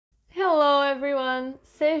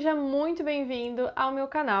seja muito bem-vindo ao meu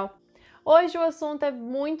canal. Hoje o assunto é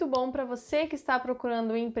muito bom para você que está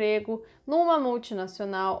procurando um emprego numa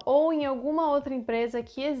multinacional ou em alguma outra empresa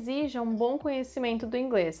que exija um bom conhecimento do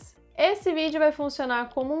inglês. Esse vídeo vai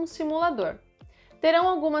funcionar como um simulador. Terão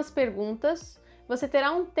algumas perguntas, você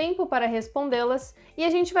terá um tempo para respondê-las e a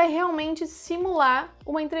gente vai realmente simular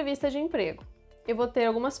uma entrevista de emprego. Eu vou ter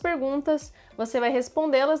algumas perguntas, você vai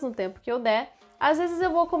respondê-las no tempo que eu der. Às vezes eu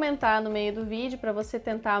vou comentar no meio do vídeo para você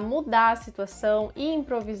tentar mudar a situação e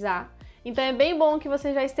improvisar. Então é bem bom que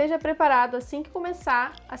você já esteja preparado assim que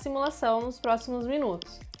começar a simulação nos próximos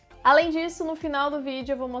minutos. Além disso, no final do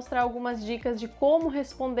vídeo eu vou mostrar algumas dicas de como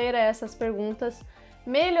responder a essas perguntas,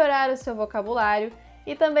 melhorar o seu vocabulário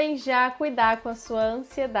e também já cuidar com a sua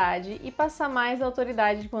ansiedade e passar mais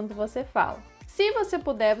autoridade enquanto você fala. Se você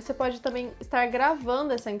puder, você pode também estar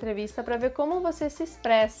gravando essa entrevista para ver como você se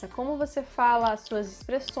expressa, como você fala as suas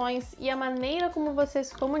expressões e a maneira como você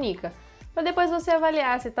se comunica, para depois você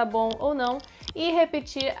avaliar se está bom ou não e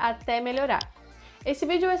repetir até melhorar. Esse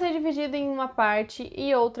vídeo vai ser dividido em uma parte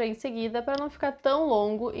e outra em seguida para não ficar tão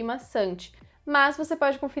longo e maçante, mas você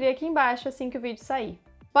pode conferir aqui embaixo assim que o vídeo sair.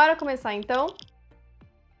 Bora começar então?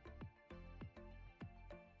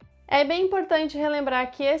 É bem importante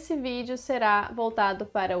relembrar que esse vídeo será voltado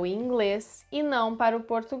para o inglês e não para o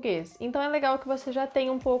português. Então é legal que você já tenha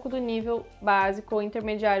um pouco do nível básico ou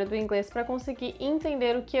intermediário do inglês para conseguir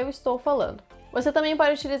entender o que eu estou falando. Você também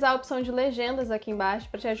pode utilizar a opção de legendas aqui embaixo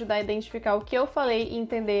para te ajudar a identificar o que eu falei e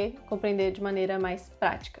entender, compreender de maneira mais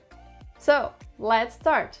prática. So, let's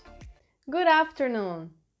start! Good afternoon!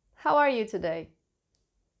 How are you today?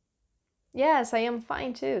 Yes, I am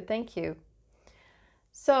fine too, thank you.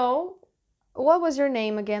 So, what was your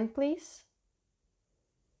name again, please?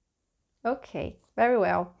 Okay, very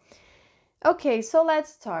well. Okay, so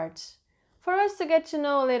let's start. For us to get to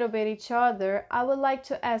know a little bit each other, I would like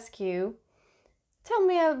to ask you, tell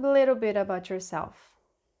me a little bit about yourself.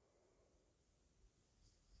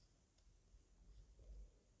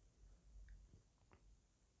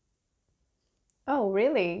 Oh,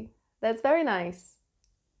 really? That's very nice.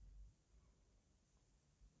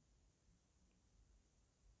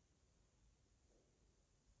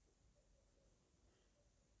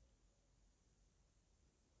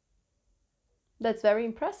 That's very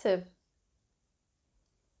impressive.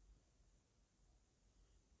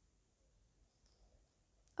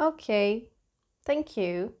 Okay, thank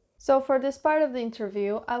you. So for this part of the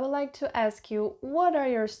interview, I would like to ask you, what are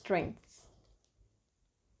your strengths?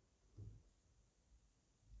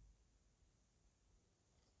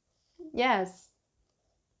 Yes.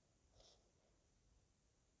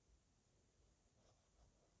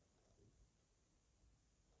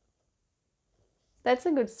 That's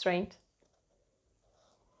a good strength.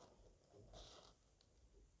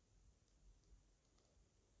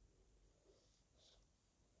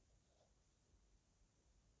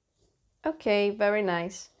 Okay, very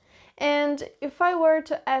nice. And if I were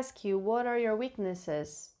to ask you what are your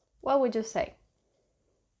weaknesses, what would you say?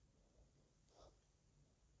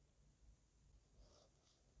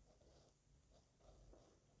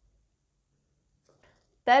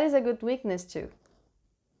 That is a good weakness too.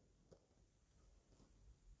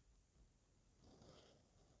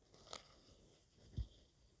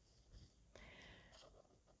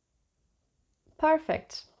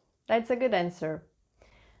 Perfect. That's a good answer.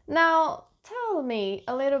 Now, tell me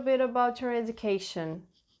a little bit about your education.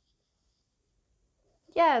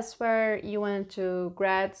 Yes, where you went to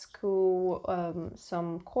grad school,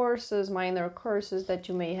 some courses, minor courses that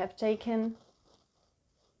you may have taken.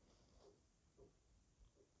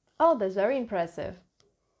 Oh, that's very impressive.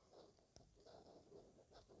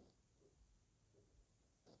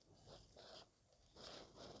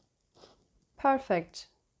 Perfect.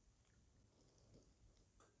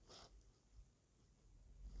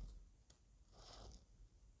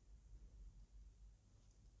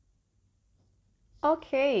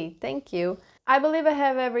 Okay, thank you. I believe I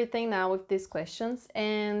have everything now with these questions,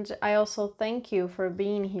 and I also thank you for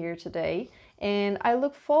being here today, and I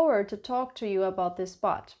look forward to talk to you about this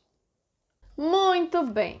spot. Muito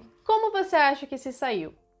bem! Como você acha que se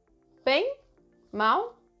saiu? Bem?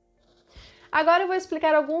 Mal? Agora eu vou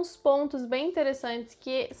explicar alguns pontos bem interessantes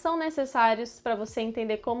que são necessários para você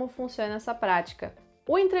entender como funciona essa prática.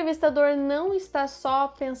 O entrevistador não está só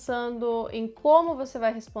pensando em como você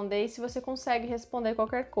vai responder e se você consegue responder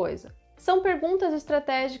qualquer coisa. São perguntas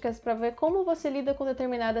estratégicas para ver como você lida com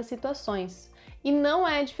determinadas situações, e não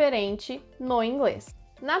é diferente no inglês.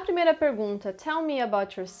 Na primeira pergunta, tell me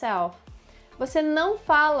about yourself, você não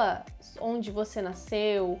fala onde você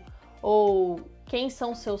nasceu ou quem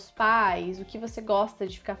são seus pais, o que você gosta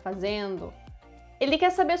de ficar fazendo. Ele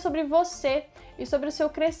quer saber sobre você e sobre o seu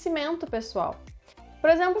crescimento pessoal.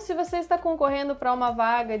 Por exemplo, se você está concorrendo para uma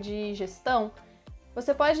vaga de gestão,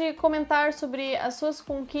 você pode comentar sobre as suas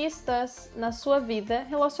conquistas na sua vida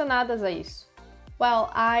relacionadas a isso.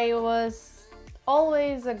 Well, I was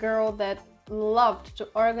always a girl that loved to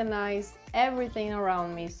organize everything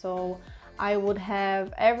around me, so I would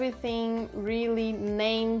have everything really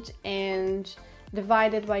named and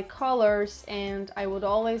divided by colors, and I would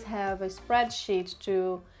always have a spreadsheet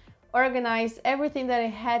to organize everything that I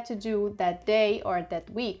had to do that day or that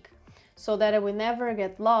week so that I would never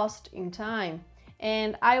get lost in time.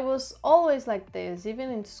 And I was always like this.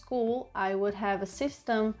 Even in school, I would have a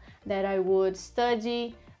system that I would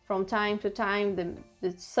study from time to time,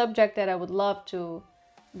 the subject that I would love to,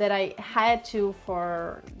 that I had to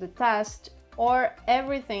for the test, or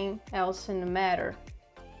everything else in the matter.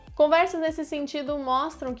 Conversas nesse sentido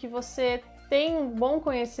mostram que você tem um bom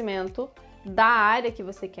conhecimento da área que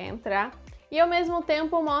você quer entrar e ao mesmo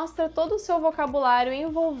tempo mostra todo o seu vocabulário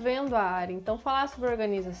envolvendo a área. Então falar sobre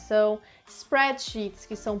organização, spreadsheets,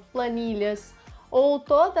 que são planilhas, ou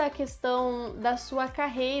toda a questão da sua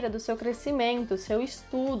carreira, do seu crescimento, seu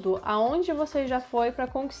estudo, aonde você já foi para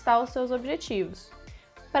conquistar os seus objetivos.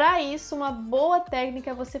 Para isso, uma boa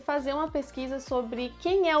técnica é você fazer uma pesquisa sobre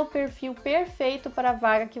quem é o perfil perfeito para a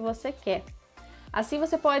vaga que você quer. Assim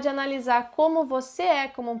você pode analisar como você é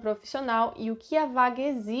como um profissional e o que a vaga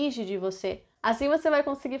exige de você. Assim você vai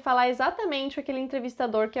conseguir falar exatamente o que aquele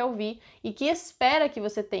entrevistador quer ouvir e que espera que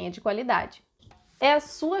você tenha de qualidade. É a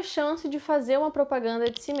sua chance de fazer uma propaganda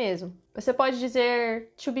de si mesmo. Você pode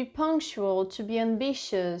dizer to be punctual, to be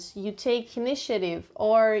ambitious, you take initiative,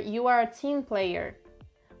 or you are a team player,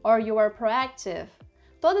 or you are proactive.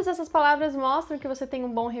 Todas essas palavras mostram que você tem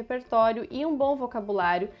um bom repertório e um bom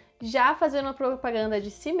vocabulário, já fazendo uma propaganda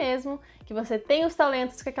de si mesmo, que você tem os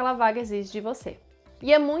talentos que aquela vaga exige de você.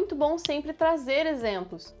 E é muito bom sempre trazer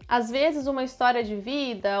exemplos. Às vezes uma história de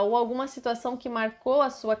vida ou alguma situação que marcou a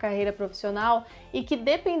sua carreira profissional e que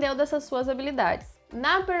dependeu dessas suas habilidades.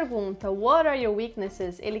 Na pergunta What are your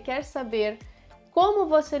weaknesses? Ele quer saber como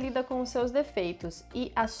você lida com os seus defeitos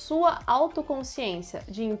e a sua autoconsciência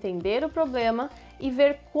de entender o problema e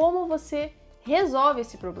ver como você resolve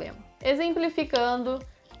esse problema. Exemplificando,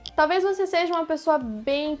 talvez você seja uma pessoa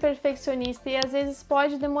bem perfeccionista e às vezes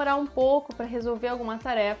pode demorar um pouco para resolver alguma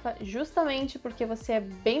tarefa justamente porque você é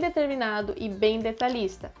bem determinado e bem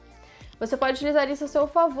detalhista. Você pode utilizar isso a seu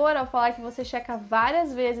favor ao falar que você checa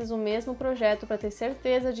várias vezes o mesmo projeto para ter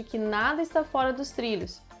certeza de que nada está fora dos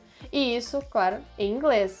trilhos. E isso, claro, em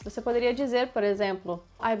inglês. Você poderia dizer, por exemplo,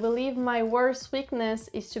 I believe my worst weakness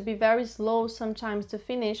is to be very slow sometimes to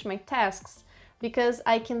finish my tasks, because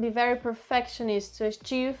I can be very perfectionist to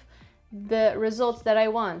achieve the results that I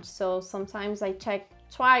want. So sometimes I check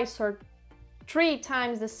twice or 3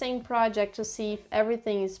 times the same project to see if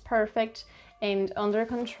everything is perfect and under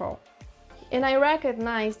control. And I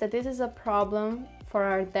recognize that this is a problem for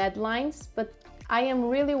our deadlines, but I am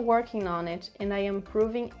really working on it and I am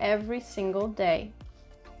improving every single day.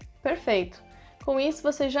 Perfeito! Com isso,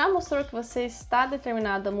 você já mostrou que você está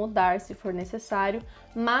determinado a mudar se for necessário,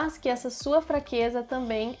 mas que essa sua fraqueza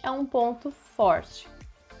também é um ponto forte.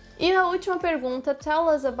 E na última pergunta,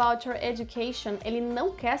 Tell us about your education, ele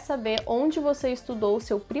não quer saber onde você estudou o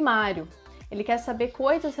seu primário. Ele quer saber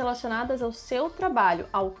coisas relacionadas ao seu trabalho,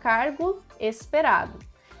 ao cargo esperado.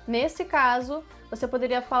 Nesse caso, você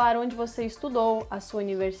poderia falar onde você estudou, a sua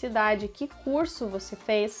universidade, que curso você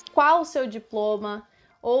fez, qual o seu diploma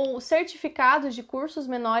ou certificados de cursos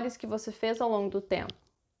menores que você fez ao longo do tempo.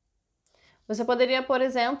 Você poderia, por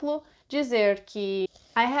exemplo, dizer que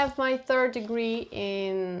I have my 3rd degree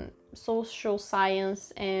in social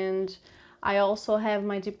science and I also have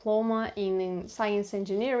my diploma in science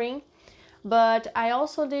engineering, but I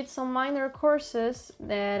also did some minor courses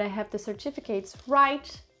that I have the certificates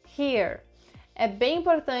right here. É bem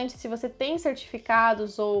importante, se você tem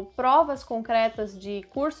certificados ou provas concretas de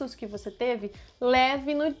cursos que você teve,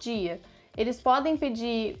 leve no dia. Eles podem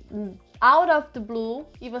pedir out of the blue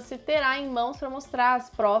e você terá em mãos para mostrar as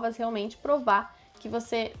provas, realmente provar que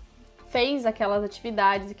você fez aquelas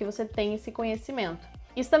atividades e que você tem esse conhecimento.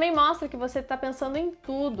 Isso também mostra que você está pensando em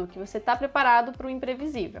tudo, que você está preparado para o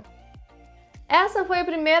imprevisível. Essa foi a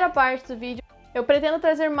primeira parte do vídeo. Eu pretendo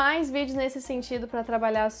trazer mais vídeos nesse sentido para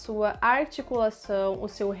trabalhar a sua articulação, o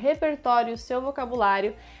seu repertório, o seu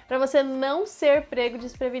vocabulário, para você não ser pego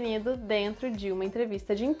desprevenido dentro de uma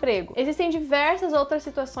entrevista de emprego. Existem diversas outras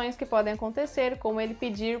situações que podem acontecer, como ele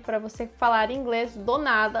pedir para você falar inglês do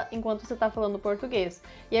nada enquanto você está falando português.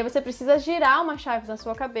 E aí você precisa girar uma chave na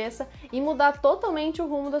sua cabeça e mudar totalmente o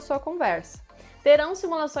rumo da sua conversa. Terão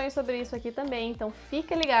simulações sobre isso aqui também, então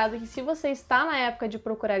fica ligado que se você está na época de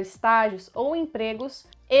procurar estágios ou empregos,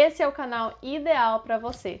 esse é o canal ideal para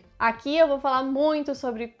você. Aqui eu vou falar muito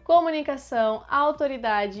sobre comunicação,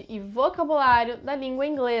 autoridade e vocabulário da língua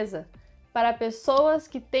inglesa, para pessoas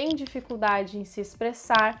que têm dificuldade em se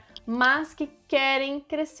expressar, mas que querem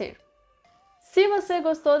crescer. Se você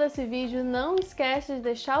gostou desse vídeo, não esquece de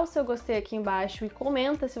deixar o seu gostei aqui embaixo e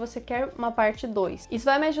comenta se você quer uma parte 2. Isso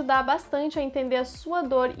vai me ajudar bastante a entender a sua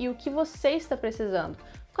dor e o que você está precisando.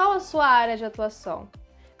 Qual a sua área de atuação?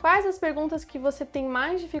 Quais as perguntas que você tem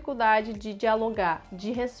mais dificuldade de dialogar,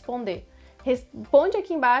 de responder? Responde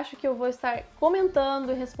aqui embaixo que eu vou estar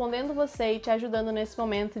comentando e respondendo você e te ajudando nesse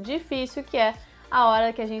momento difícil que é a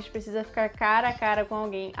hora que a gente precisa ficar cara a cara com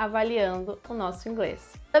alguém avaliando o nosso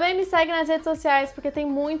inglês. Também me segue nas redes sociais porque tem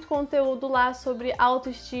muito conteúdo lá sobre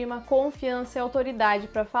autoestima, confiança e autoridade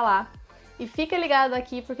para falar. E fica ligado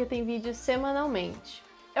aqui porque tem vídeos semanalmente.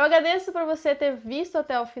 Eu agradeço por você ter visto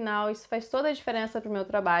até o final, isso faz toda a diferença para o meu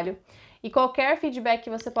trabalho. E qualquer feedback que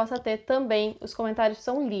você possa ter também, os comentários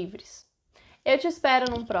são livres. Eu te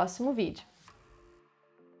espero num próximo vídeo.